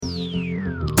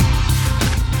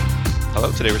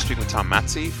Today we're speaking with Tom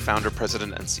Matsy, founder,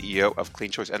 president, and CEO of Clean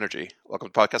Choice Energy. Welcome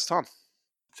to the podcast, Tom.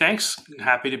 Thanks.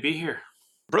 Happy to be here.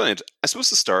 Brilliant. I suppose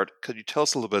to start, could you tell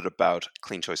us a little bit about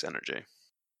Clean Choice Energy?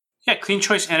 Yeah, Clean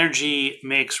Choice Energy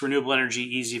makes renewable energy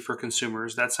easy for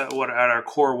consumers. That's at our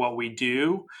core what we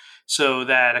do, so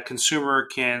that a consumer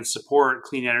can support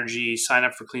clean energy, sign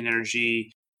up for clean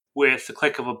energy with the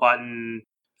click of a button,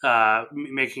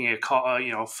 making a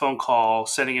call, phone call,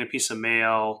 sending in a piece of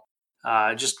mail,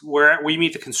 just where we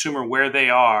meet the consumer where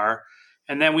they are,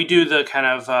 and then we do the kind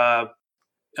of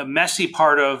a messy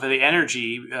part of the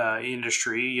energy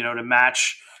industry, to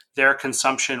match their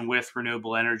consumption with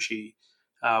renewable energy.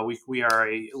 We are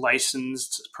a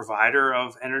licensed provider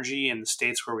of energy in the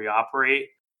states where we operate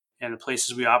and the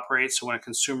places we operate. So when a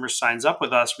consumer signs up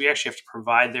with us, we actually have to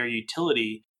provide their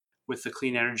utility with the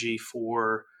clean energy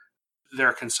for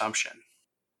their consumption.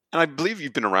 And I believe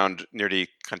you've been around nearly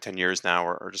kind of 10 years now,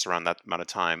 or just around that amount of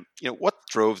time. What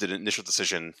drove the initial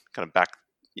decision kind of back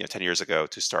 10 years ago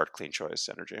to start Clean Choice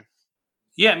Energy?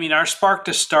 Yeah, our Spark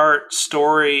to Start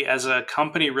story as a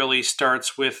company really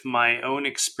starts with my own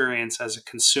experience as a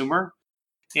consumer.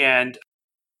 And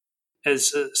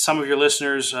as some of your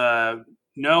listeners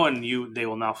know, and they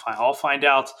will now all find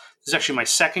out, this is actually my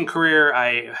second career.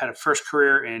 I had a first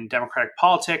career in Democratic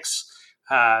politics,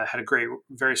 had a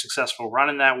very successful run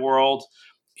in that world.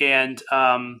 And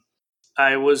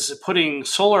I was putting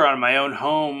solar on my own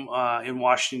home in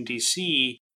Washington,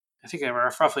 D.C., I think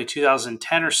roughly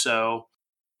 2010 or so.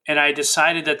 And I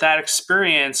decided that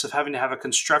experience of having to have a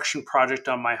construction project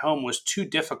on my home was too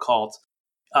difficult.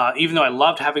 Even though I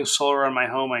loved having solar on my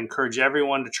home, I encourage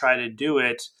everyone to try to do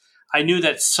it. I knew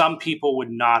that some people would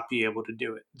not be able to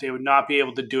do it. They would not be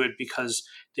able to do it because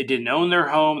they didn't own their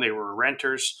home. They were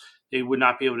renters. They would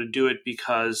not be able to do it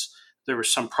because there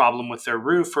was some problem with their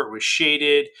roof or it was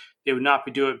shaded. They would not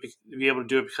be able to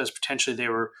do it because potentially they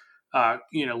were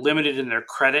limited in their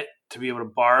credit to be able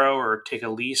to borrow or take a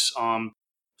lease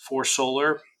for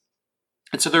solar.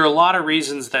 And so there are a lot of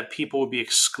reasons that people would be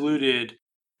excluded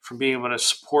from being able to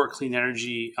support clean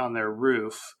energy on their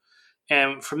roof.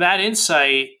 And from that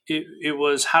insight, it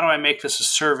was, how do I make this a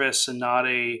service and not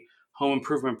a home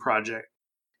improvement project?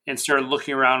 And started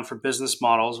looking around for business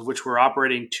models, of which we're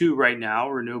operating two right now,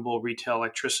 renewable retail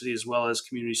electricity as well as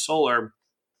community solar,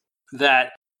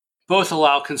 that both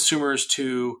allow consumers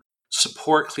to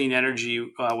support clean energy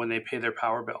when they pay their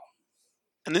power bill.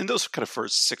 And in those kind of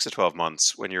first 6 to 12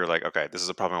 months, when you're like, okay, this is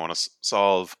a problem I want to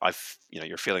solve,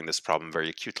 you're feeling this problem very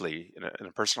acutely in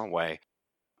a personal way.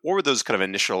 What were those kind of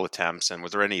initial attempts, and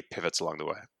was there any pivots along the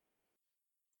way?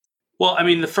 Well,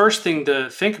 the first thing to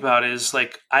think about is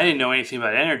I didn't know anything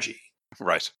about energy.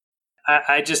 Right.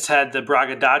 I just had the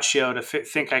braggadocio to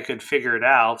think I could figure it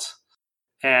out.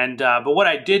 And but what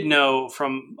I did know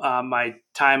from my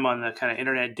time on the kind of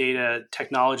internet data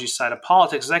technology side of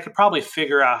politics is I could probably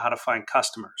figure out how to find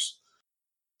customers.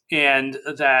 And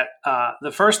that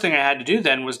the first thing I had to do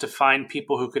then was to find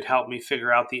people who could help me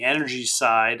figure out the energy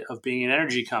side of being an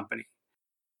energy company.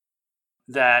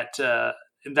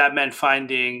 That meant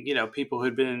finding people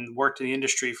who'd worked in the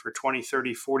industry for 20,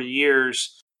 30, 40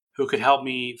 years who could help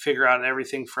me figure out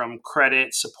everything from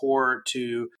credit support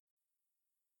to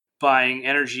buying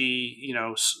energy,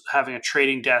 having a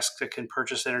trading desk that can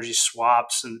purchase energy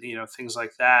swaps and, things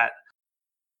like that.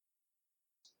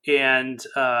 And,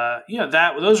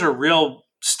 those are real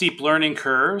steep learning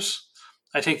curves.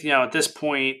 I think, at this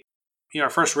point, our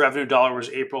first revenue dollar was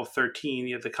April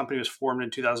 13. The company was formed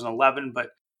in 2011, but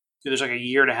there's like a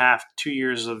year and a half, 2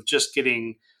 years of just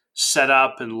getting set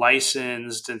up and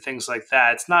licensed and things like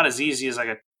that. It's not as easy as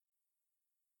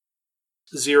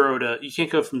you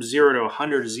can't go from 0 to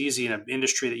 100 as easy in an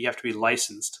industry that you have to be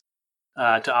licensed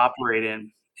to operate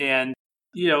in. And,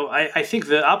 I think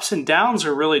the ups and downs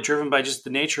are really driven by just the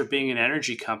nature of being an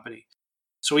energy company.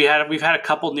 So we've had a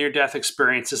couple near-death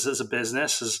experiences as a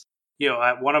business.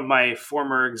 One of my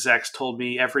former execs told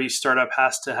me every startup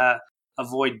has to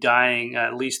avoid dying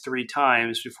at least 3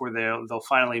 times before they'll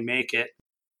finally make it.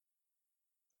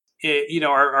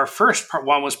 Our first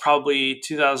one was probably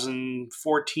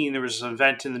 2014. There was an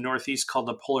event in the Northeast called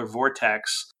the Polar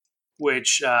Vortex,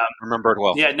 which remember it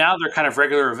well. Yeah, now they're kind of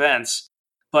regular events,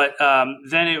 but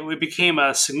then it became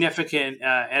a significant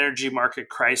energy market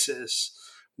crisis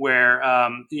where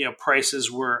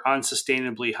prices were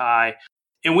unsustainably high,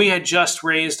 and we had just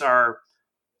raised our.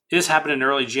 This happened in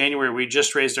early January. We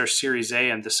just raised our Series A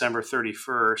on December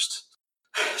 31st.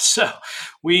 So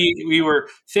we were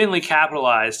thinly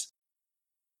capitalized,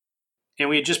 and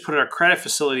we had just put our credit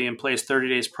facility in place 30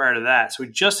 days prior to that. So we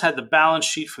just had the balance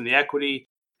sheet from the equity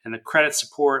and the credit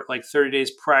support 30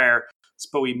 days prior.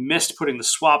 but we missed putting the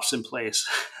swaps in place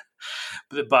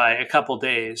by a couple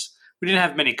days. We didn't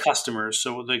have many customers,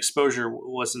 so the exposure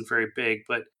wasn't very big.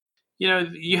 But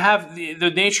you have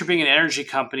the nature of being an energy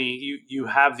company. You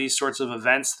have these sorts of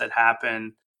events that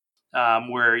happen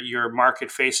where you're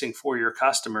market facing for your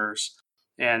customers,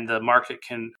 and the market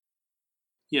can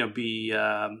be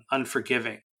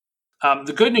unforgiving.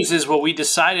 The good news is what we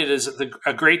decided is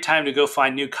a great time to go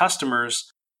find new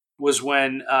customers was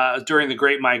when during the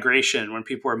Great Migration, when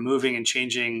people were moving and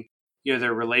changing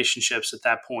their relationships at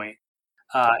that point.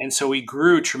 And so we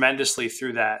grew tremendously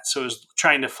through that. So it was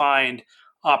trying to find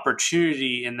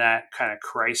opportunity in that kind of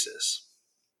crisis.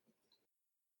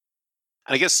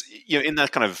 And I guess in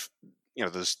that kind of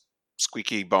those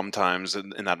squeaky bum times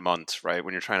in that month, right?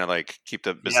 When you're trying to like keep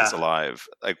the business alive,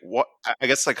 like what I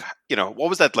guess like what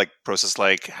was that like process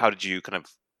like? How did you kind of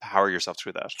power yourself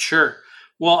through that? Sure.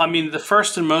 Well, I mean, the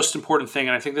first and most important thing,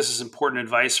 and I think this is important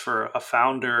advice for a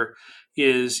founder,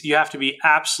 is you have to be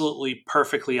absolutely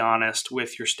perfectly honest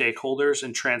with your stakeholders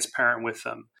and transparent with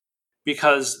them,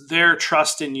 because their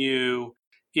trust in you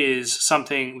is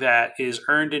something that is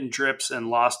earned in drips and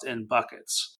lost in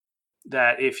buckets.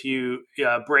 That if you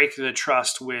break the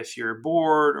trust with your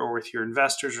board or with your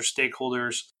investors or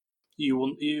stakeholders, it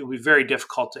will be very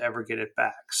difficult to ever get it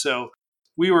back. So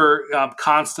we were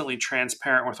constantly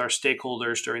transparent with our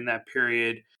stakeholders during that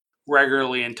period,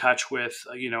 regularly in touch with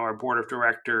our board of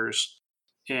directors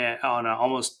on an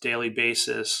almost daily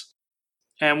basis.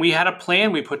 And we had a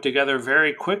plan we put together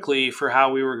very quickly for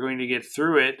how we were going to get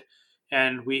through it.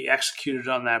 And we executed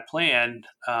on that plan,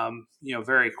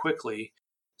 very quickly.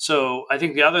 So I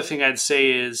think the other thing I'd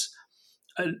say is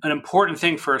an important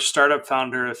thing for a startup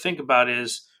founder to think about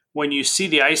is when you see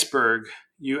the iceberg,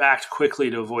 you act quickly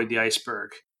to avoid the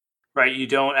iceberg, right? You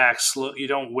don't act slow. You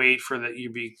don't wait for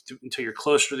until you're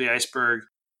closer to the iceberg.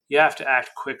 You have to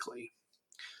act quickly.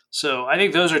 So I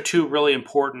think those are two really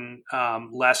important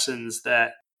lessons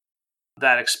that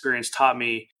experience taught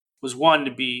me. Was one,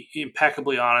 to be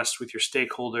impeccably honest with your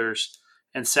stakeholders,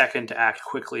 and second, to act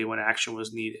quickly when action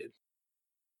was needed.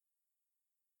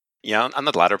 Yeah, on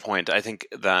that latter point, I think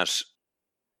that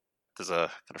there's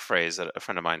a kind of phrase that a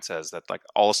friend of mine says that like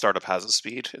all startup has a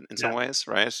speed in some ways,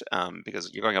 right? Because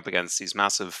you're going up against these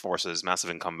massive forces, massive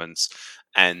incumbents,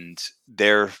 and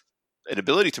their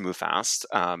inability to move fast,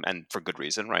 and for good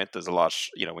reason, right? There's a lot,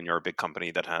 when you're a big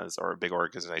company that has, or a big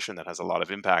organization that has a lot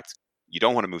of impact, you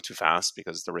don't want to move too fast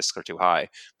because the risks are too high.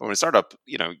 But when a startup,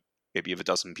 maybe you have a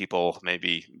dozen people,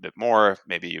 maybe a bit more,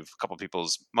 maybe you have a couple of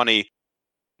people's money.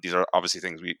 These are obviously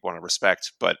things we want to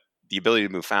respect, but the ability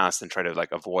to move fast and try to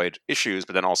like avoid issues,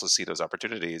 but then also see those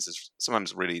opportunities is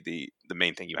sometimes really the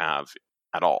main thing you have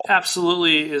at all.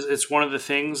 Absolutely, it's one of the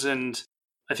things, and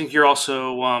I think you're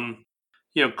also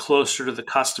closer to the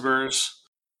customers,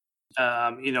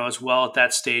 as well at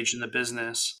that stage in the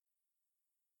business.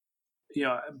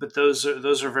 But those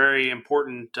are very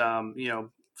important,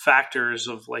 factors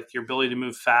of like your ability to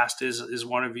move fast is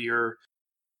one of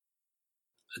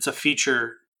it's a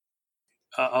feature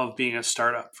of being a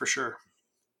startup for sure.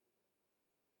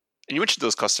 And you mentioned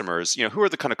those customers. Who are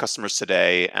the kind of customers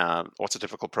today? What's a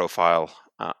typical profile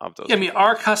of those? Yeah, I mean,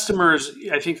 our customers,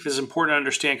 I think is important to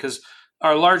understand because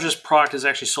our largest product is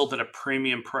actually sold at a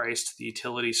premium price to the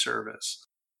utility service.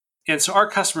 And so our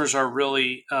customers are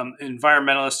really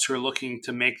environmentalists who are looking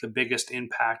to make the biggest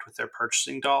impact with their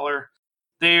purchasing dollar.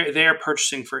 They are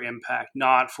purchasing for impact,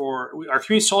 not for our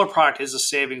community solar product is a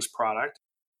savings product,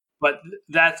 but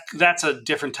that's a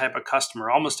different type of customer.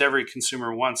 Almost every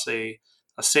consumer wants a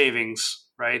savings,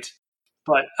 right?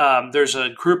 But there's a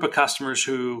group of customers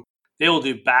who they will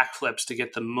do backflips to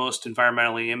get the most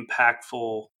environmentally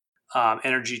impactful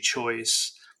energy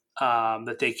choice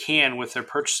that they can with their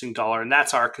purchasing dollar, and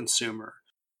that's our consumer.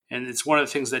 And it's one of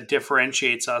the things that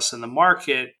differentiates us in the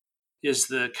market is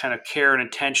the kind of care and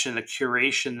attention, the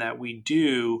curation that we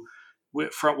do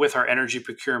with our energy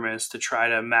procurements to try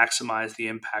to maximize the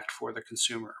impact for the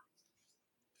consumer.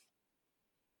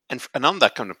 And on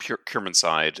that kind of procurement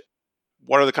side,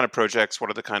 what are the kind of projects, what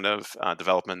are the kind of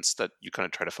developments that you kind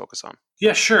of try to focus on?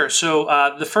 Yeah, sure. So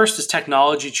the first is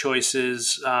technology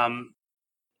choices.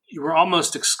 We're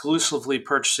almost exclusively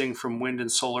purchasing from wind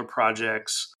and solar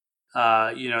projects.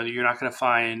 You're not going to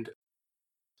find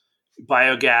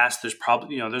biogas. There's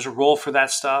probably, there's a role for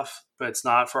that stuff, but it's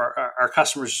not for our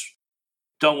customers.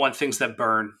 Don't want things that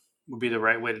burn would be the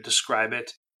right way to describe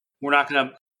it. We're not going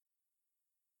to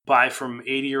buy from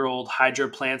 80-year-old hydro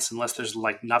plants unless there's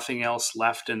like nothing else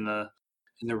left in the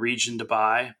region to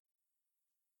buy.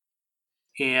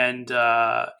 And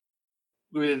the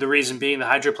reason being the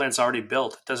hydro plant's already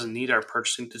built. It doesn't need our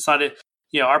purchasing. It's not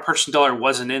our purchasing dollar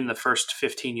wasn't in the first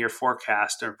 15-year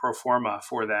forecast or pro forma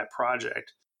for that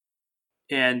project.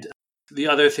 And the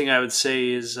other thing I would say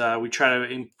is we try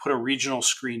to put a regional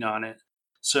screen on it.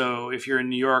 So if you're in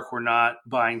New York, we're not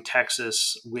buying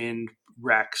Texas wind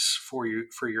RECs for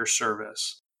your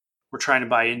service. We're trying to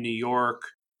buy in New York.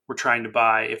 We're trying to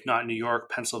buy, if not New York,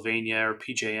 Pennsylvania or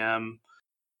PJM,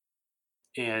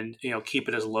 and keep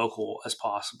it as local as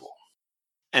possible.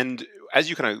 And as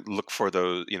you kind of look for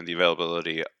those, the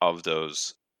availability of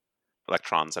those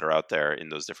electrons that are out there in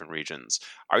those different regions,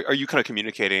 are you kind of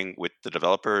communicating with the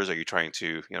developers? Are you trying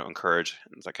to encourage?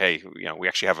 It's like, hey, we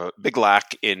actually have a big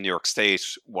lack in New York State.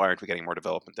 Why aren't we getting more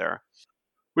development there?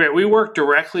 We work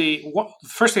directly. The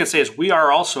first thing I'd say is we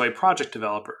are also a project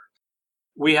developer.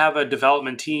 We have a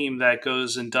development team that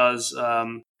goes and does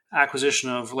acquisition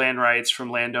of land rights from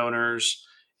landowners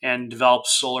and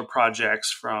develops solar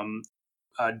projects from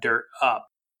dirt up.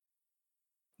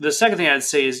 The second thing I'd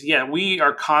say is, we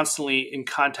are constantly in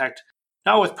contact,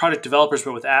 not with project developers,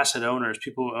 but with asset owners,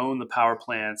 people who own the power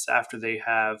plants after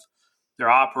they're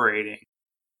operating,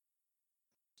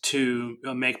 to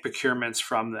make procurements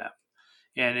from them.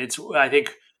 And I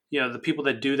think, the people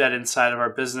that do that inside of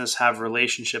our business have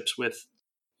relationships with,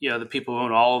 the people who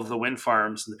own all of the wind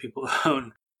farms and the people who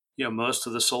own, most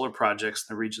of the solar projects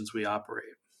in the regions we operate.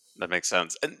 That makes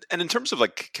sense. And in terms of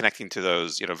like connecting to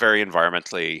those, very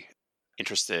environmentally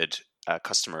interested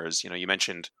customers, you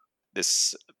mentioned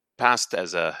this past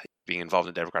as being involved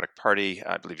in the Democratic Party.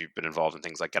 I believe you've been involved in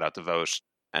things like Get Out the Vote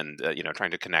and,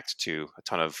 trying to connect to a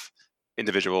ton of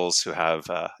individuals who have,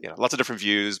 lots of different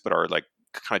views, but are like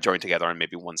kind of joined together on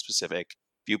maybe one specific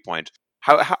viewpoint.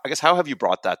 How have you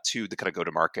brought that to the kind of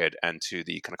go-to-market and to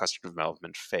the kind of customer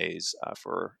development phase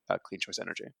for Clean Choice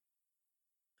Energy?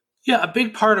 Yeah, a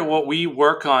big part of what we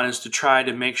work on is to try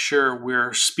to make sure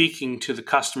we're speaking to the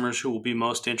customers who will be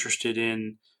most interested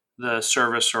in the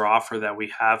service or offer that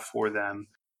we have for them.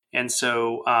 And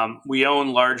so we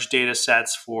own large data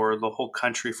sets for the whole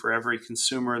country for every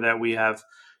consumer that we have,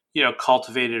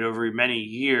 cultivated over many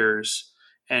years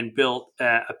and built,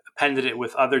 appended it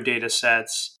with other data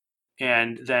sets,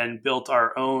 and then built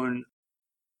our own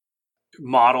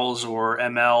models or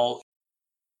ML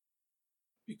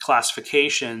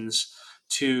classifications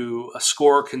to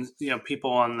score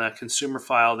people on the consumer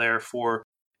file there for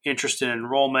interest in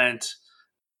enrollment,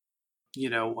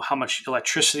 how much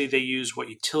electricity they use, what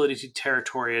utility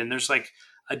territory, and there's like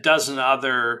a dozen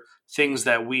other things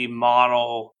that we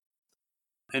model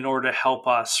in order to help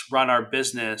us run our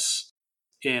business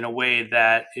in a way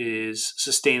that is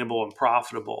sustainable and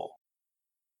profitable.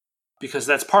 Because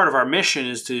that's part of our mission,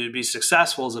 is to be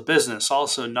successful as a business,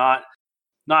 also not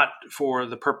for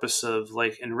the purpose of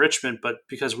like enrichment, but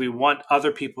because we want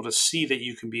other people to see that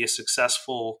you can be a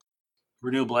successful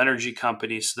renewable energy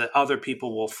company so that other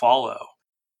people will follow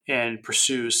and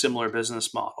pursue similar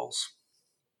business models.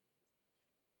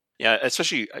 Yeah,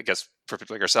 especially, I guess, for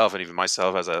people like yourself and even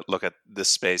myself, as I look at this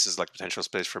space as like a potential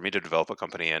space for me to develop a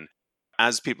company in.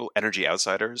 As people, energy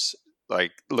outsiders,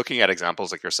 like looking at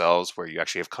examples like yourselves where you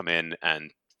actually have come in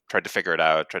and tried to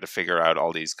figure out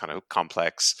all these kind of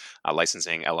complex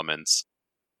licensing elements,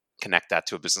 connect that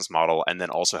to a business model, and then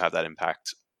also have that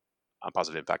impact, a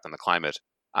positive impact on the climate.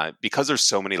 Because there's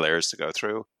so many layers to go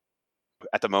through,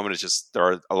 at the moment, it's just there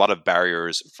are a lot of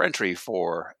barriers for entry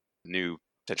for new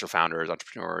potential founders,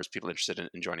 entrepreneurs, people interested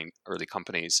in joining early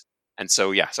companies. And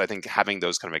so, yes, I think having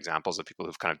those kind of examples of people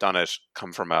who've kind of done it,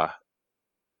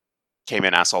 came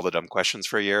in, asked all the dumb questions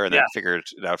for a year, and then figured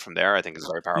it out from there, I think is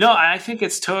very powerful. No, I think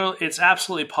it's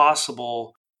absolutely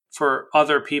possible for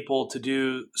other people to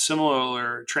do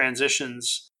similar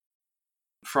transitions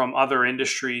from other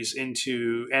industries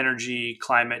into energy,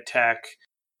 climate tech,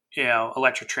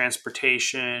 electric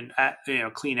transportation,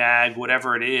 clean ag,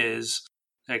 whatever it is,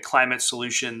 climate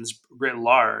solutions writ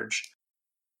large.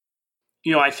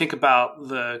 I think about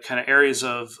the kind of areas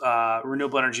of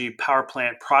renewable energy power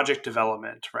plant project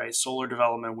development, right? Solar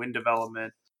development, wind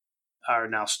development, or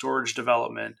now storage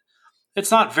development. It's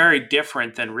not very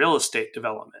different than real estate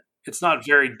development. It's not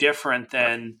very different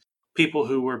than people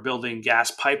who were building gas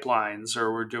pipelines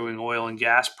or were doing oil and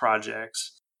gas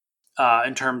projects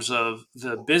in terms of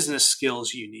the business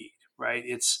skills you need, right?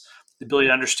 It's the ability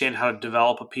to understand how to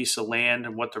develop a piece of land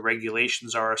and what the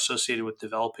regulations are associated with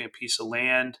developing a piece of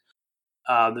land.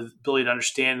 The ability to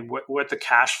understand what the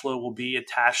cash flow will be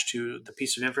attached to the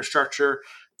piece of infrastructure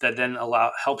that then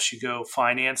helps you go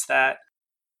finance that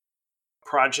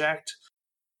project.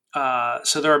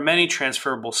 So there are many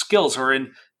transferable skills. Or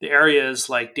in the areas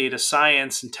like data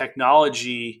science and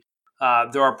technology,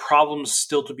 there are problems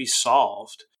still to be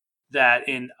solved that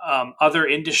in other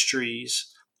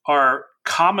industries are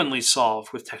commonly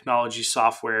solved with technology,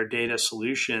 software, data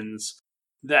solutions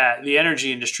that the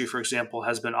energy industry, for example,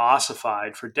 has been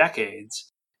ossified for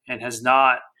decades and has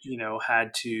not,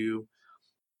 had to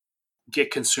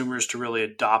get consumers to really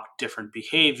adopt different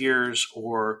behaviors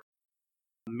or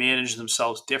manage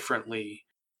themselves differently.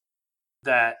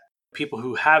 That people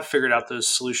who have figured out those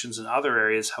solutions in other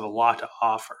areas have a lot to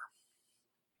offer.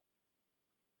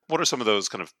 What are some of those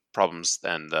kind of problems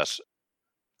then that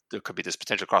there could be this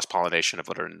potential cross pollination of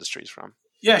other industries from?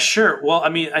 Yeah, sure. Well, I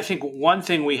mean, I think one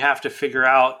thing we have to figure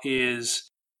out is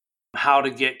how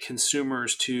to get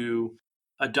consumers to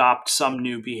adopt some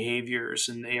new behaviors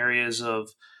in the areas of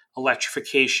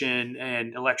electrification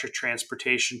and electric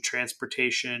transportation,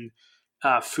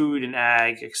 food and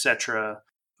ag, etc.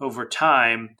 over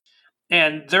time.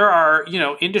 And there are,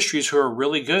 industries who are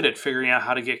really good at figuring out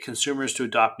how to get consumers to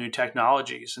adopt new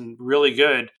technologies and really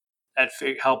good at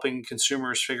helping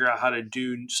consumers figure out how to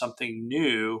do something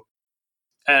new.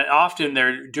 And often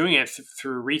they're doing it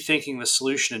through rethinking the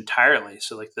solution entirely.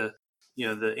 So like the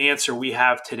answer we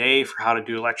have today for how to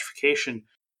do electrification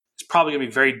is probably going to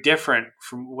be very different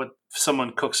from what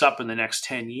someone cooks up in the next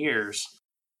 10 years.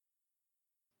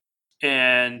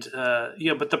 And,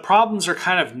 but the problems are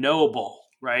kind of knowable,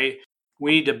 right?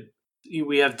 We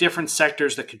have different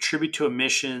sectors that contribute to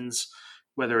emissions,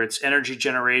 whether it's energy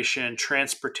generation,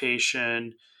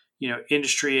 transportation,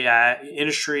 industry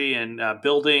and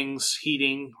buildings,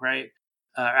 heating, right?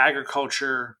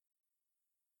 Agriculture.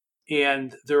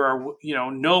 And there are,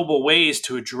 knowable ways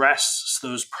to address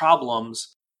those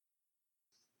problems.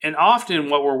 And often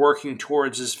what we're working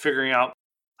towards is figuring out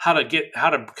how to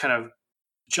kind of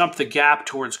jump the gap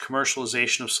towards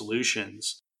commercialization of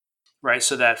solutions, right?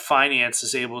 So that finance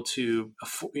is able to,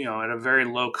 at a very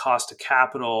low cost of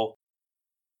capital,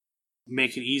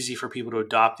 make it easy for people to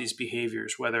adopt these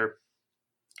behaviors, whether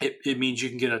it means you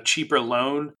can get a cheaper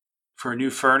loan for a new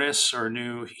furnace or a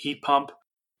new heat pump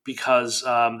because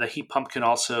the heat pump can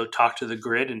also talk to the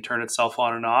grid and turn itself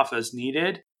on and off as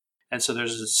needed. And so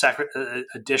there's a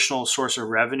additional source of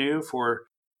revenue for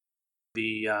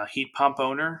the heat pump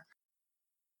owner.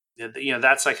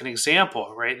 That's like an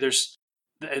example, right? That's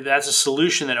a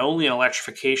solution that only an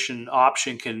electrification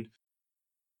option can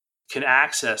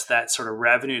access, that sort of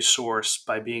revenue source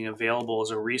by being available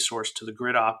as a resource to the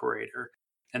grid operator.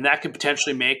 And that could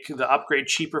potentially make the upgrade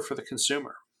cheaper for the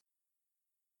consumer.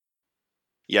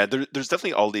 Yeah, there's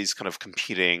definitely all these kind of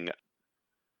competing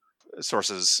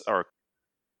sources or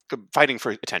fighting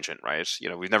for attention, right?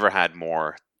 We've never had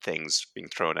more things being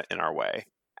thrown in our way.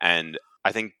 And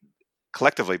I think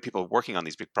collectively, people working on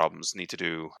these big problems need to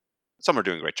do, some are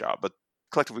doing a great job, but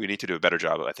collectively we need to do a better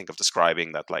job, I think, of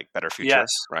describing that better future, yes.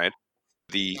 Right?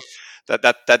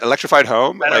 That electrified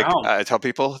home, better home. I tell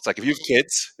people, it's like if you have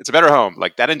kids, it's a better home.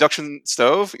 Like that induction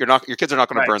stove, your kids are not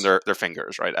going to burn their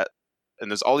fingers, right?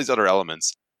 And there's all these other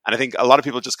elements. And I think a lot of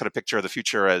people just kind of picture the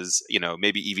future as,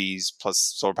 maybe EVs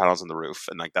plus solar panels on the roof,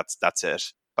 and that's it.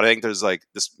 But I think there's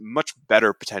this much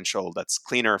better potential that's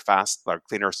cleaner,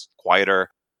 cleaner, quieter,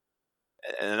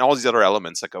 and all these other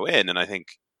elements that go in. And I think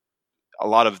a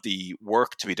lot of the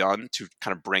work to be done to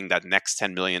kind of bring that next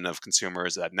 10 million of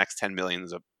consumers, that next 10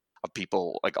 millions of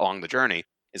people along the journey,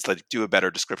 is to do a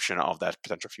better description of that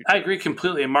potential future. I agree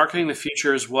completely. And marketing the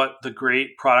future is what the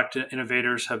great product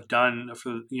innovators have done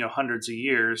for hundreds of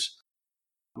years,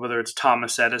 whether it's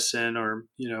Thomas Edison or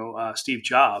Steve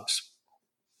Jobs.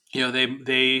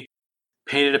 They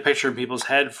painted a picture in people's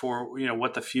head for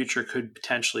what the future could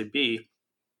potentially be.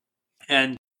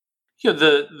 And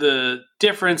the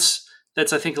difference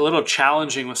that's, I think, a little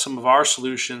challenging with some of our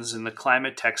solutions in the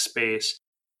climate tech space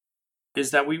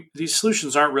is that these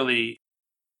solutions aren't really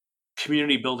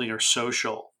community building or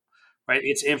social, right?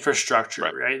 It's infrastructure,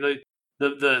 right?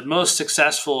 The most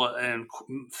successful and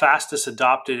fastest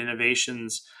adopted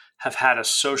innovations have had a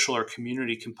social or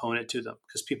community component to them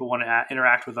because people want to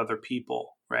interact with other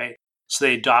people, right? So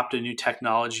they adopt a new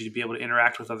technology to be able to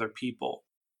interact with other people.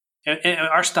 And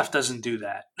our stuff doesn't do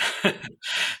that.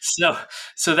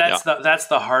 so that's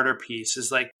the harder piece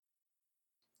is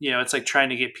it's like trying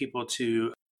to get people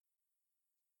to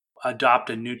adopt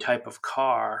a new type of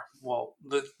car. Well,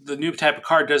 the new type of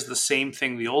car does the same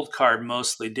thing the old car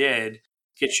mostly did,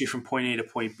 gets you from point A to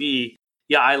point B.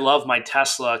 Yeah, I love my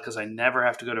Tesla because I never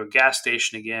have to go to a gas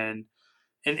station again.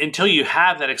 And until you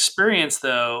have that experience,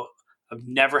 though, of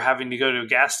never having to go to a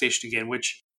gas station again,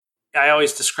 which I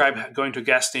always describe going to a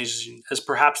gas station as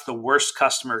perhaps the worst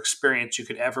customer experience you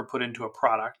could ever put into a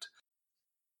product,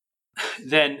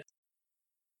 then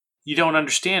you don't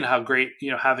understand how great,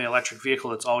 having an electric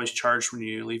vehicle that's always charged when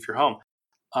you leave your home.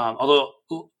 Although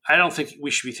I don't think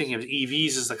we should be thinking of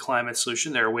EVs as the climate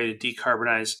solution. They're a way to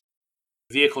decarbonize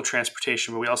vehicle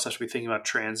transportation, but we also have to be thinking about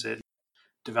transit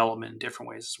development in different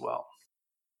ways as well.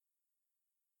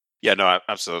 Yeah, no,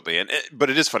 absolutely. But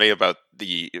it is funny about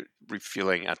the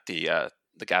refueling at the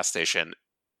gas station.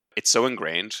 It's so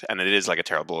ingrained, and it is like a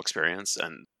terrible experience.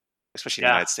 And especially in the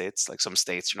Yeah. United States, like some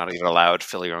states, you're not even allowed to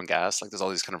fill your own gas. Like there's all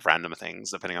these kind of random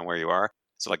things depending on where you are.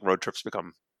 So like road trips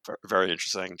become very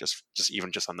interesting,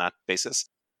 just on that basis.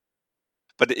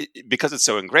 But because it's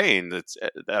so ingrained,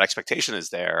 that expectation is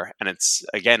there, and it's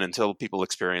again until people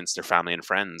experience their family and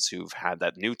friends who've had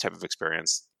that new type of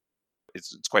experience,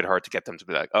 it's quite hard to get them to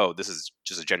be like, oh, this is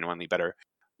just a genuinely better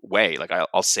way. Like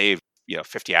I'll save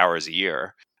 50 hours a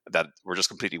year that were just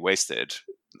completely wasted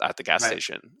at the gas Right.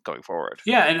 station going forward.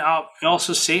 Yeah, and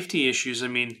also safety issues. I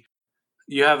mean,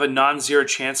 you have a non-zero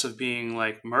chance of being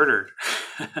like murdered.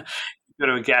 You go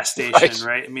to a gas station,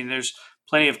 right? I mean, there's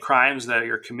plenty of crimes that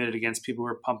are committed against people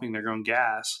who are pumping their own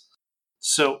gas.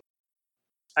 So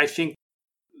I think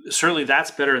certainly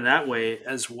that's better in that way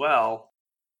as well.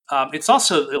 It's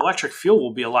also electric fuel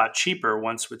will be a lot cheaper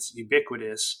once it's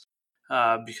ubiquitous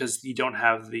because you don't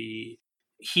have the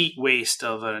heat waste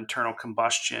of an internal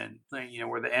combustion,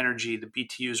 where the energy, the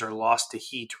BTUs are lost to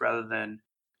heat rather than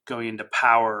going into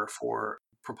power for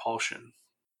propulsion.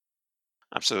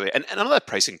 Absolutely. And on that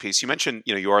pricing piece, you mentioned,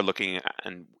 you are looking at,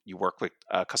 and you work with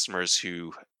customers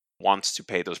who want to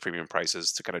pay those premium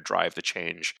prices to kind of drive the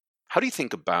change. How do you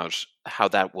think about how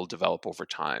that will develop over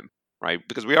time, right?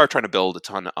 Because we are trying to build a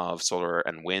ton of solar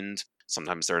and wind.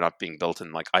 Sometimes they're not being built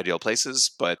in like ideal places,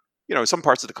 but some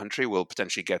parts of the country will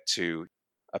potentially get to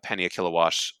a penny a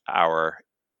kilowatt hour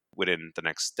within the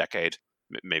next decade,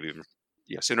 maybe even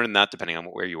sooner than that, depending on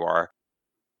where you are.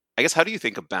 I guess, how do you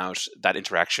think about that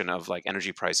interaction of like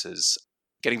energy prices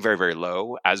getting very, very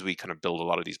low as we kind of build a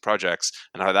lot of these projects,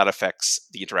 and how that affects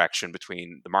the interaction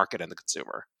between the market and the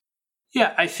consumer?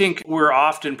 Yeah, I think we're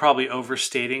often probably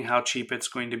overstating how cheap it's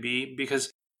going to be because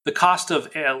the cost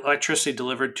of electricity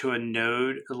delivered to a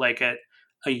node, like at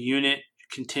a unit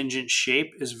contingent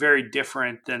shape, is very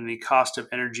different than the cost of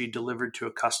energy delivered to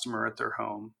a customer at their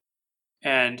home.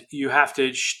 And you have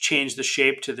to change the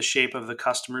shape to the shape of the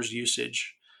customer's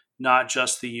usage, not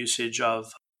just the usage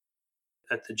of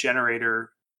that the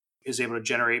generator is able to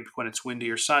generate when it's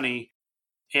windy or sunny.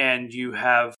 And you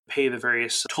have pay the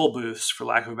various toll booths, for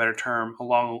lack of a better term,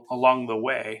 along the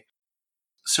way.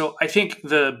 So I think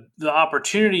the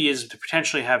opportunity is to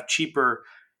potentially have cheaper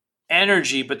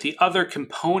energy, but the other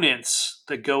components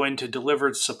that go into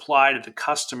delivered supply to the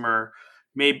customer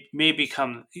may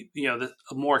become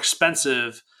more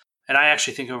expensive. And I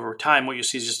actually think over time what you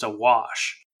see is just a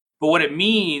wash. But what it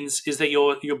means is that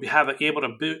you'll be able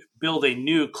to build a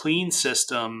new clean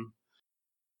system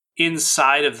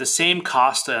inside of the same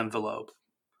cost envelope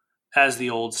as the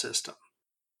old system.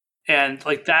 And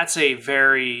like that's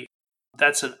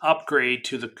an upgrade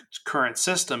to the current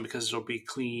system because it'll be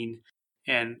clean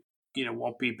and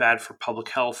won't be bad for public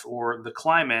health or the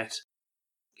climate,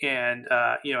 and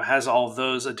has all of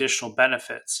those additional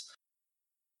benefits.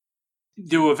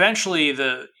 Eventually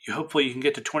hopefully you can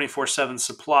get to 24/7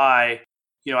 supply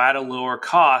at a lower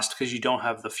cost because you don't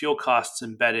have the fuel costs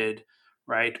embedded,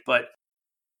 right? But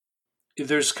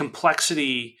there's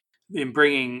complexity in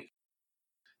bringing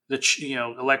the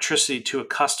electricity to a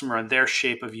customer on their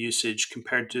shape of usage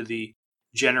compared to the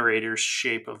generator's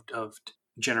shape of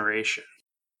generation.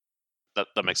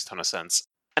 That makes a ton of sense.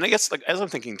 And I guess, like, as I'm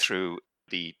thinking through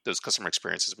those customer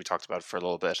experiences we talked about for a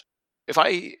little bit, if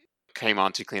I came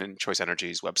onto Clean Choice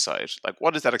Energy's website, like,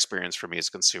 what is that experience for me as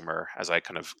a consumer as I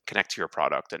kind of connect to your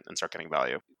product and start getting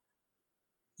value?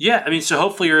 Yeah, I mean, so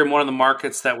hopefully you're in one of the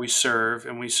markets that we serve,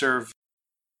 and we serve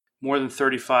more than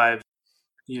 35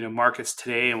 markets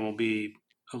today, and we'll be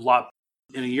a lot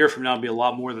in a year from now. It'll be a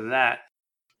lot more than that.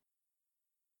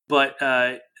 But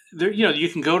there, you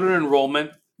can go to an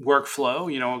enrollment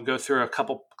workflow. Go through a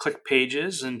couple click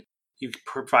pages, and you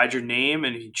provide your name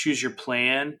and you choose your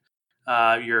plan,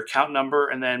 your account number,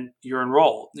 and then you're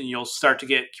enrolled. And you'll start to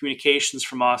get communications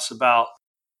from us about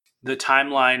the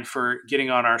timeline for getting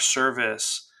on our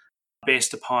service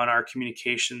based upon our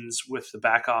communications with the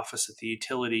back office at the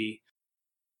utility.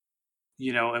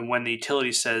 And when the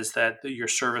utility says that your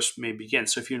service may begin.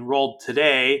 So if you enrolled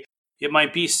today, it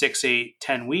might be 6, 8,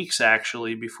 10 weeks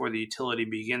actually before the utility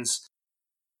begins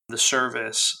the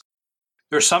service.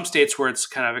 There are some states where it's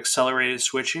kind of accelerated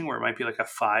switching, where it might be like a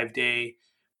 5-day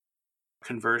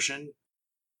conversion.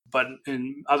 But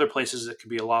in other places, it could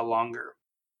be a lot longer.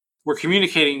 We're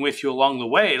communicating with you along the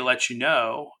way to let you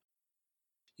know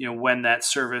when that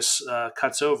service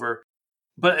cuts over.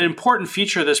 But an important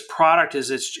feature of this product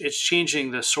is it's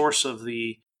changing the source of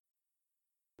the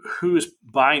who's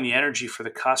buying the energy for the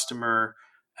customer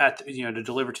to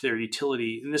deliver to their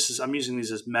utility. And I'm using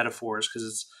these as metaphors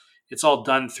because it's all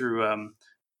done through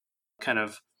kind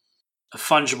of a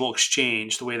fungible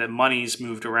exchange, the way that money's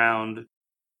moved around,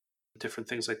 different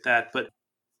things like that. But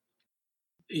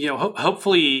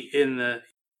hopefully in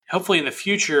the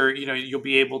future, you'll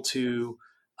be able to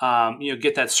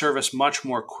get that service much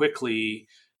more quickly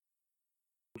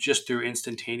just through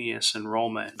instantaneous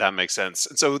enrollment. That makes sense.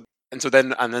 And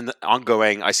then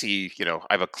ongoing, I see,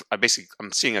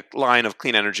 I'm seeing a line of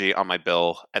clean energy on my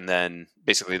bill, and then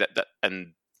basically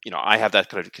I have that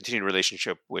kind of continued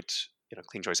relationship with,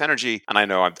 Clean Choice Energy, and I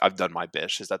know I've done my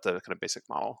bit. Is that the kind of basic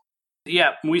model?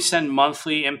 Yeah, we send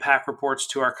monthly impact reports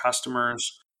to our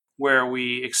customers where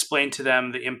we explain to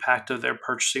them the impact of their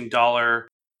purchasing dollar,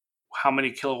 how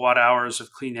many kilowatt hours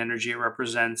of clean energy it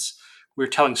represents. We're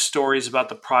telling stories about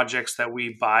the projects that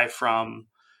we buy from,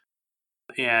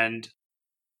 and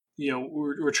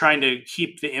we're trying to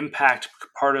keep the impact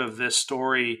part of this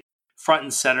story front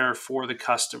and center for the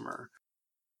customer.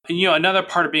 And another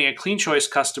part of being a Clean Choice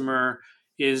customer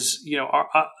is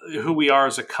who we are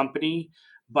as a company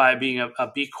by being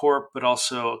a B Corp, but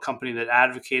also a company that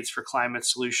advocates for climate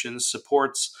solutions,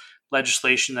 supports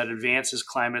legislation that advances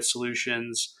climate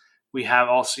solutions. We have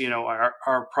also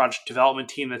our project development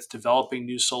team that's developing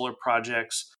new solar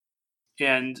projects.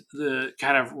 And the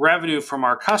kind of revenue from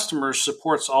our customers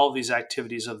supports all of these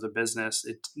activities of the business.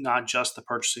 It's not just the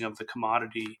purchasing of the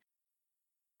commodity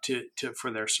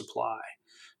for their supply.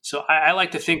 So I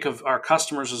like to think of our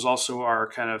customers as also our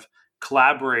kind of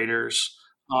collaborators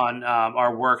on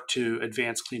our work to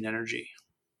advance clean energy.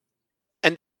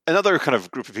 And another kind of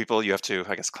group of people you have to,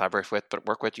 I guess, collaborate with, but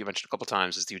work with, you mentioned a couple of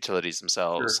times, is the utilities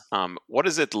themselves. Sure. What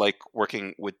is it like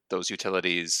working with those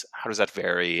utilities? How does that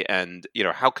vary? And,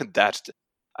 how could that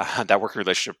working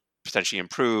relationship potentially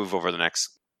improve over the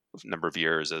next number of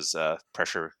years as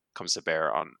pressure comes to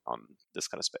bear on this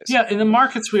kind of space? Yeah, in the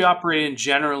markets we operate in,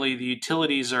 generally, the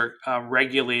utilities are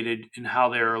regulated in how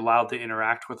they're allowed to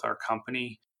interact with our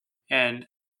company, and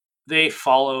they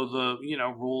follow the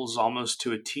rules almost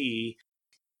to a T.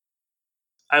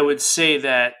 I would say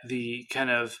that the kind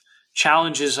of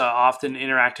challenges often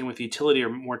interacting with the utility are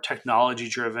more technology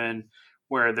driven,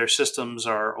 where their systems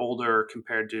are older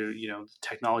compared to the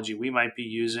technology we might be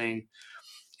using,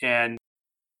 and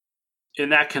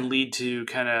that can lead to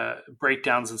kind of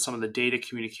breakdowns in some of the data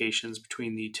communications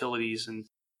between the utilities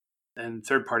and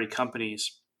third-party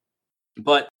companies.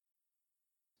 But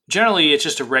generally, it's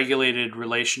just a regulated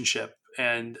relationship,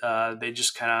 and they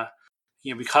just kind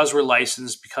of, because we're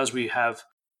licensed, because we're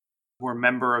a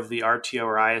member of the RTO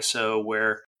or ISO,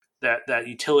 where that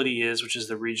utility is, which is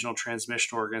the Regional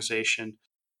Transmission Organization,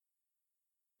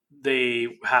 they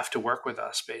have to work with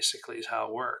us, basically, is how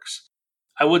it works.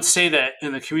 I would say that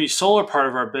in the community solar part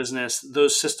of our business,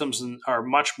 those systems are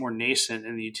much more nascent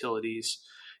in the utilities,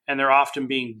 and they're often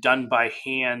being done by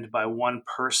hand by one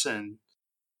person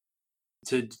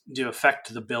to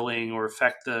affect the billing or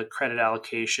affect the credit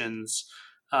allocations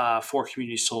for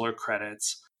community solar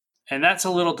credits. And that's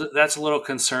a little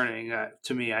concerning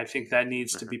to me. I think that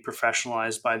needs to be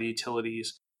professionalized by the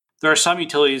utilities. There are some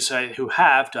utilities who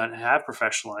have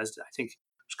professionalized. I think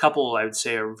there's a couple I would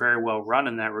say are very well run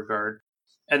in that regard.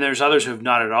 And there's others who have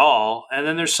not at all. And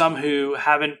then there's some who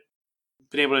haven't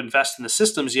been able to invest in the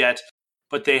systems yet,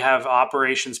 but they have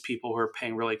operations people who are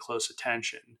paying really close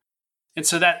attention. And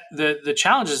so that the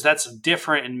challenge is that's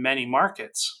different in many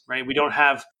markets, right? We don't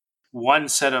have one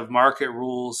set of market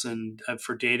rules, and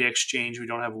for data exchange, we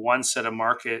don't have one set of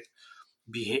market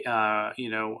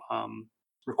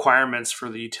requirements for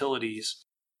the utilities.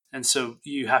 And so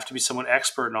you have to be somewhat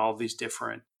expert in all of these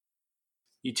different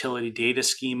utility data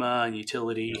schema and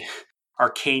utility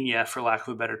arcana, for lack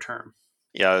of a better term.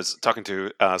 Yeah, I was talking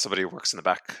to somebody who works in the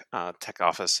back tech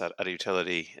office at a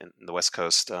utility in the West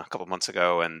Coast a couple of months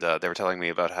ago, and they were telling me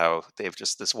about how they have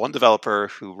just this one developer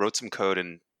who wrote some code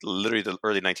in literally the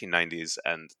early 1990s,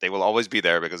 and they will always be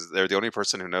there because they're the only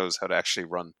person who knows how to actually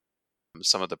run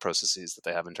some of the processes that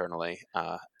they have internally.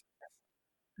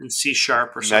 In C# or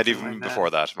something not even like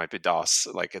before that. It might be DOS.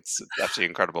 Like it's actually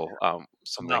incredible.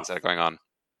 Some No. things that are going on.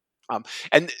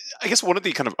 And I guess one of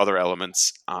the kind of other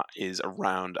elements is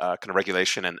around kind of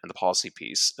regulation and the policy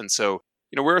piece. And so,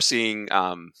 we're seeing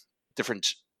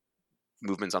different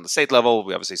movements on the state level.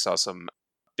 We obviously saw some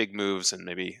big moves, and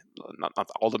maybe not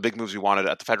all the big moves we wanted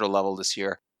at the federal level this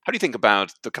year. How do you think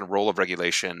about the kind of role of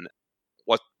regulation?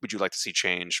 What would you like to see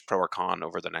change, pro or con,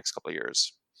 over the next couple of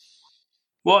years?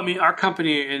 Well, I mean, our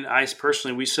company and ICE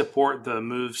personally, we support the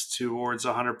moves towards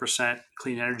 100%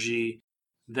 clean energy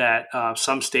that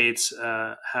some states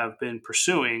have been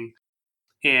pursuing.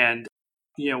 And,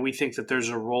 we think that there's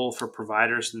a role for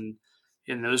providers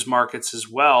in those markets as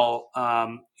well.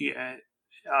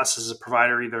 Us as a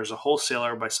provider, either as a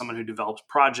wholesaler by someone who develops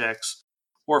projects,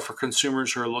 or for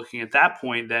consumers who are looking at that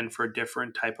point, then for a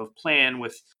different type of plan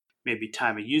with maybe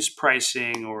time of use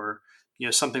pricing, or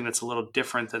something that's a little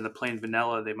different than the plain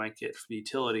vanilla they might get from the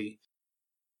utility.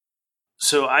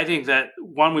 So I think that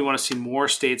one, we want to see more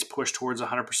states push towards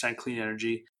 100% clean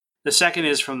energy. The second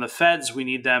is from the feds, we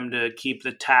need them to keep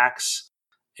the tax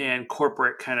and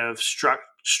corporate kind of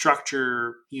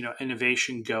structure,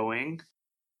 innovation going.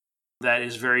 That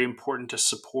is very important to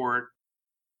support,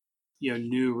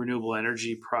 new renewable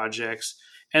energy projects.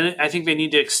 And I think they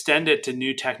need to extend it to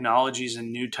new technologies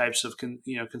and new types of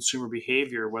consumer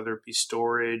behavior, whether it be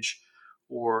storage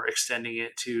or extending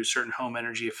it to certain home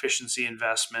energy efficiency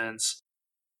investments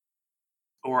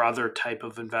or other type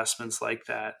of investments like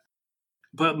that.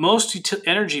 But most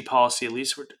energy policy, at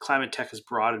least climate tech, is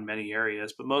broad in many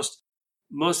areas. But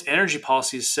most energy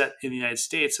policy is set in the United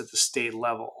States at the state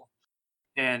level,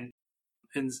 and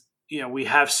we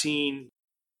have seen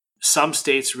some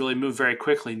states really move very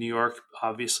quickly. New York,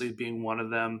 obviously, being one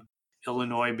of them.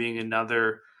 Illinois being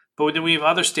another. But then we have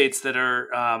other states that are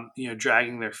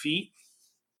dragging their feet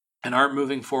and aren't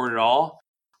moving forward at all.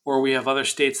 Or we have other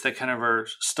states that kind of are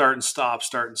start and stop,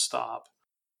 start and stop.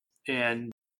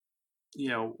 And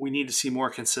we need to see more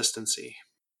consistency.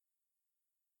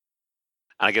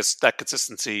 I guess that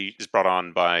consistency is brought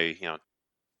on by,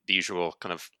 the usual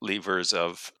kind of levers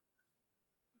of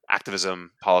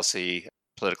activism, policy,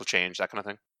 political change, that kind of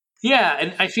thing. Yeah,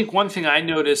 and I think one thing I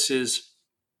notice is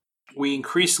we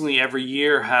increasingly every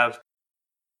year have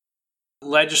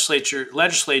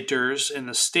legislators in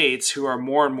the states who are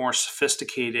more and more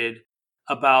sophisticated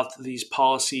about these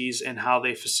policies and how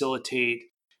they facilitate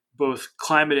both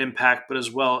climate impact, but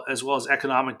as well as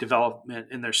economic development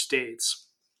in their states.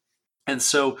 And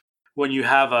so when you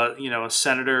have a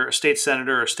senator, a state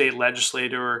senator, or state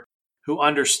legislator who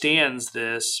understands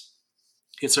this,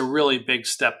 it's a really big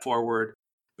step forward,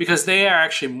 because they are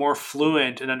actually more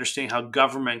fluent in understanding how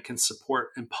government can support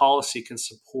and policy can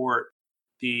support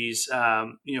these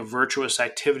virtuous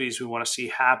activities we want to see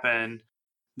happen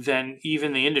than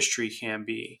even the industry can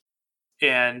be.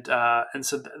 And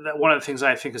so that one of the things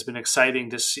I think has been exciting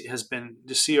to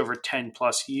see over 10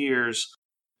 plus years,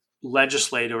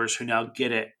 legislators who now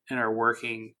get it and are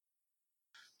working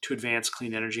to advance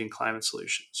clean energy and climate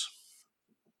solutions.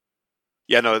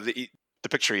 Yeah, no, the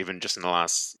picture even just in the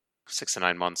last 6 to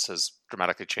 9 months has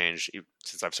dramatically changed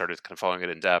since I've started kind of following it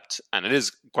in depth, and it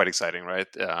is quite exciting, right?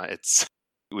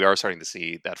 We are starting to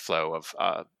see that flow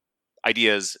of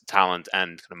ideas, talent,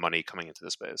 and kind of money coming into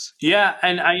the space. Yeah,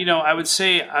 and I would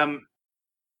say I've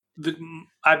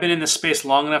been in this space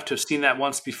long enough to have seen that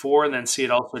once before, and then see it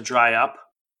also dry up.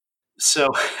 So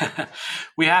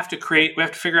we have to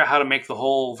figure out how to make the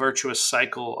whole virtuous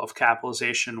cycle of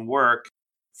capitalization work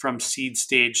from seed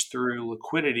stage through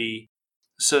liquidity,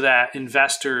 so that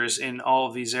investors in all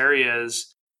of these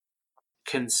areas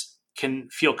can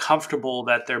feel comfortable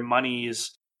that their money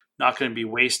is not going to be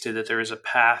wasted, that there is a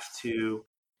path to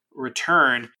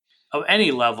return of any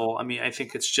level. I mean, I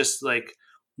think it's just like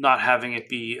not having it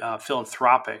be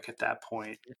philanthropic at that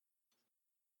point.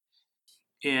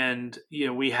 And,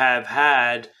 we have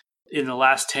had in the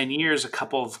last 10 years, a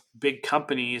couple of big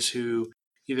companies who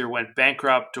either went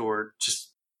bankrupt or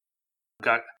just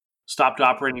got stopped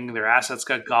operating, their assets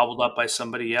got gobbled up by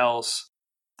somebody else,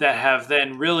 that have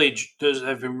then those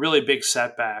have been really big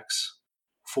setbacks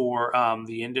for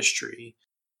the industry.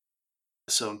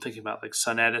 So I'm thinking about like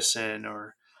SunEdison,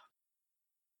 or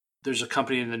there's a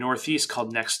company in the Northeast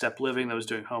called Next Step Living that was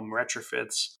doing home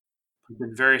retrofits. It's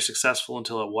been very successful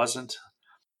until it wasn't.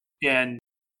 And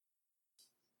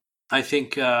I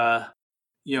think, we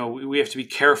have to be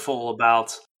careful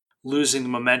about losing the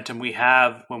momentum we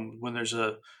have when there's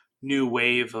a new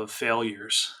wave of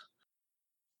failures.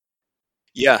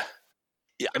 Yeah.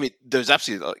 I mean, there's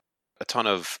absolutely a ton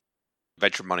of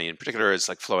venture money in particular is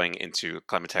like flowing into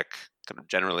climate tech kind of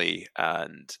generally,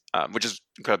 and which is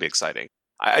incredibly exciting.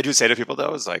 I do say to people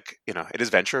though, is like, it is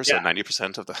venture, so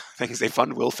 90% of the things they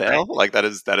fund will fail. Right. Like that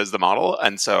is the model,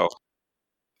 and so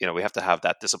we have to have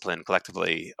that discipline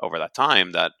collectively over that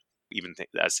time, that even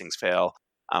as things fail,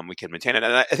 we can maintain it.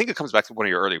 And I think it comes back to one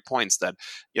of your earlier points that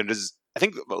I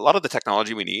think a lot of the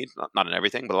technology we need, not in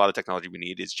everything, but a lot of technology we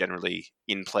need is generally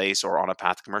in place or on a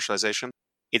path to commercialization.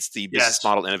 It's the business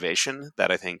model innovation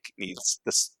that I think needs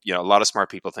this, a lot of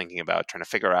smart people thinking about trying to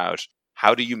figure out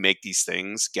how do you make these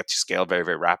things get to scale very,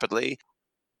 very rapidly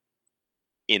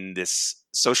in this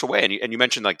social way? And you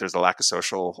mentioned like there's a lack of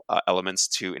social elements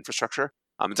to infrastructure.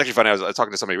 It's actually funny. I was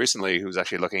talking to somebody recently who's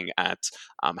actually looking at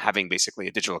having basically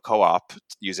a digital co-op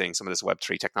using some of this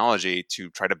Web3 technology to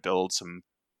try to build some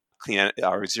clean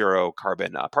or zero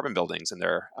carbon apartment buildings in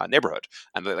their neighborhood,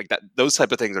 and like that, those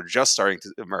type of things are just starting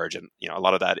to emerge. And a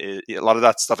lot of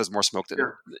that stuff is more smoke than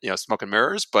Sure. smoke and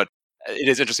mirrors. But it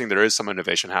is interesting there is some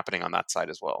innovation happening on that side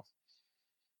as well.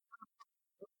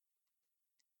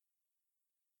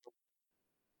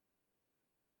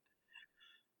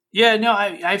 Yeah, no,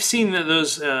 I've seen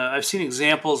those. I've seen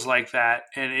examples like that,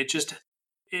 and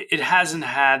it hasn't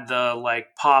had the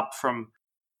like pop from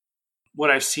what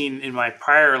I've seen in my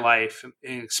prior life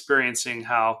in experiencing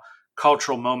how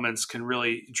cultural moments can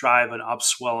really drive an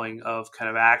upswelling of kind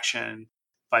of action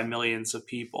by millions of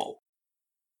people.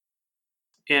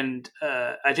 And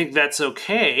I think that's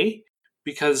okay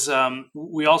because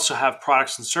we also have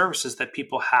products and services that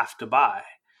people have to buy,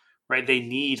 right? They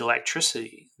need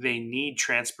electricity, they need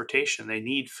transportation, they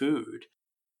need food.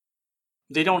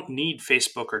 They don't need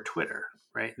Facebook or Twitter,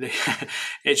 right?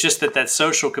 It's just that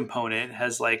social component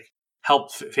has like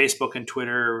helped Facebook and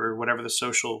Twitter or whatever the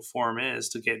social form is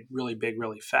to get really big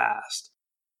really fast.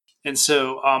 And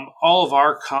so all of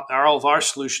our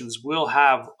solutions will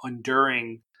have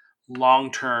enduring,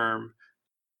 long term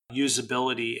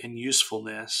usability and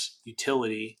usefulness,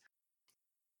 utility,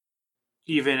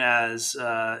 even as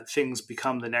things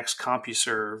become the next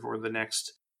CompuServe or the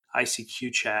next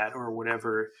ICQ chat or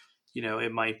whatever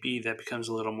it might be that becomes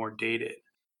a little more dated.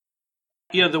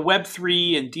 The Web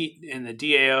three and the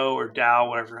DAO or DAO,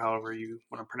 whatever, however you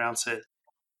want to pronounce it,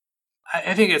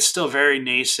 I think it's still very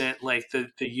nascent. Like the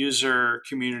user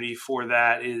community for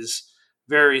that is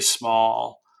very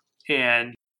small,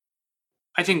 and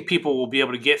I think people will be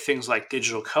able to get things like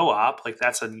digital co-op. Like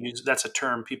that's a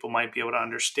term people might be able to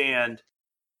understand,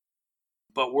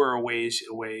 but we're a ways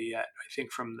away yet. I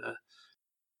think from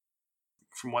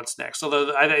what's next.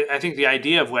 Although I think the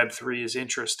idea of Web three is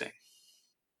interesting.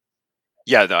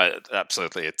 Yeah, no,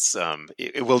 absolutely.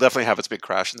 It will definitely have its big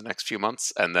crash in the next few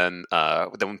months, and then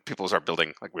when people start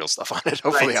building like real stuff on it,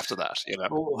 hopefully Right. after that,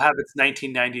 We'll have its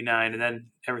 1999, and then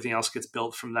everything else gets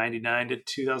built from 99 to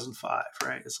 2005.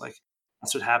 Right? It's like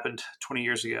that's what happened 20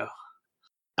 years ago.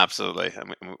 Absolutely. I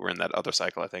mean, we're in that other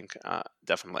cycle, I think,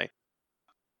 definitely.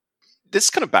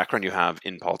 This kind of background you have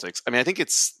in politics, I mean, I think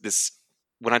it's this.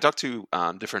 When I talk to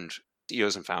different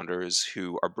CEOs and founders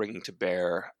who are bringing to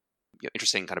bear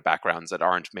interesting kind of backgrounds that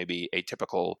aren't maybe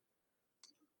atypical,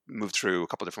 move through a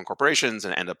couple different corporations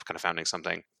and end up kind of founding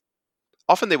something.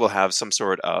 Often they will have some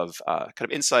sort of kind of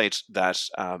insight that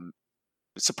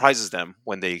surprises them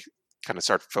when they kind of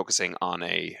start focusing on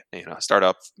a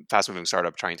startup, fast moving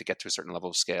startup, trying to get to a certain level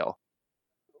of scale.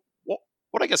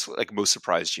 What I guess like most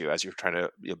surprised you as you're trying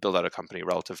to build out a company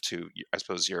relative to, I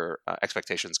suppose, your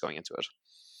expectations going into it?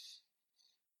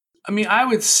 I mean, I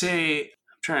would say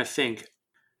I'm trying to think.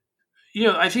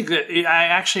 I think that I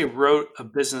actually wrote a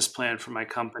business plan for my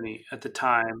company at the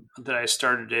time that I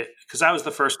started it because I was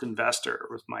the first investor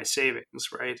with my savings,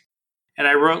 right? And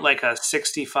I wrote like a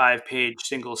 65-page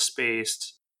single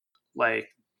spaced like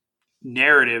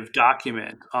narrative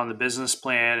document on the business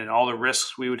plan and all the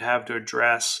risks we would have to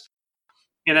address.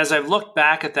 And as I've looked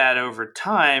back at that over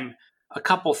time, a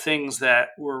couple things that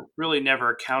were really never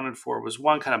accounted for was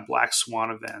one, kind of black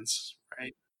swan events,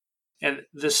 right? And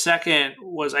the second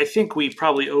was I think we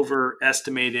probably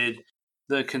overestimated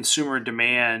the consumer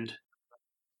demand,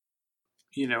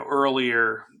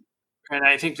 earlier. And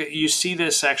I think that you see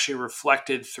this actually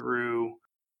reflected through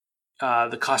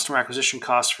the customer acquisition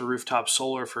costs for rooftop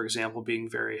solar, for example, being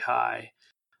very high.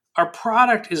 Our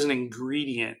product is an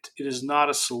ingredient. It is not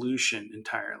a solution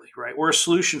entirely, right? We're a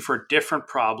solution for a different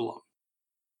problem.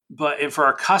 And for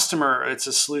our customer, it's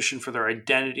a solution for their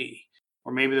identity,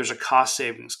 or maybe there's a cost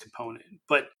savings component.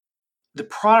 But the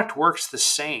product works the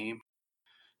same,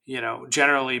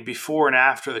 generally before and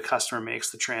after the customer makes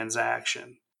the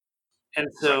transaction. And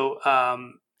so,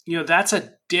 that's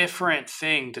a different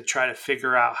thing to try to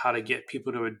figure out how to get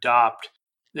people to adopt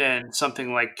than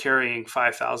something like carrying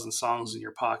 5,000 songs in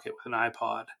your pocket with an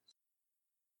iPod.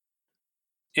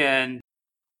 And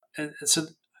so,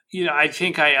 I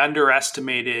think I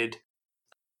underestimated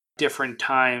different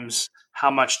times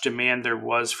how much demand there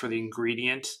was for the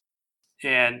ingredient,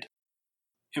 and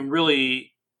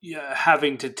really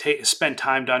having to spend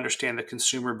time to understand the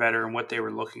consumer better and what they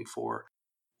were looking for,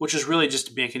 which is really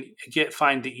just to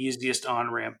find the easiest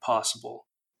on ramp possible.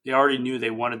 They already knew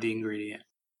they wanted the ingredient.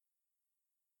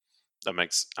 That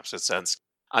makes absolute sense.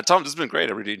 Tom, this has been great.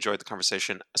 I really enjoyed the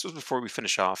conversation. I suppose before we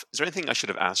finish off, is there anything I should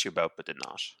have asked you about but did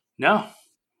not? No.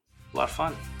 A lot of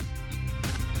fun.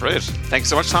 Brilliant. Thanks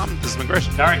so much, Tom. This has been great.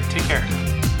 All right. Take care.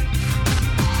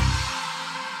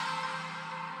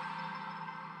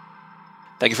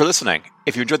 Thank you for listening.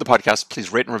 If you enjoyed the podcast,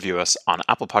 please rate and review us on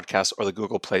Apple Podcasts or the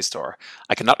Google Play Store.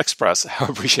 I cannot express how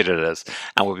appreciated it is,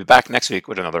 and we'll be back next week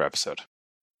with another episode.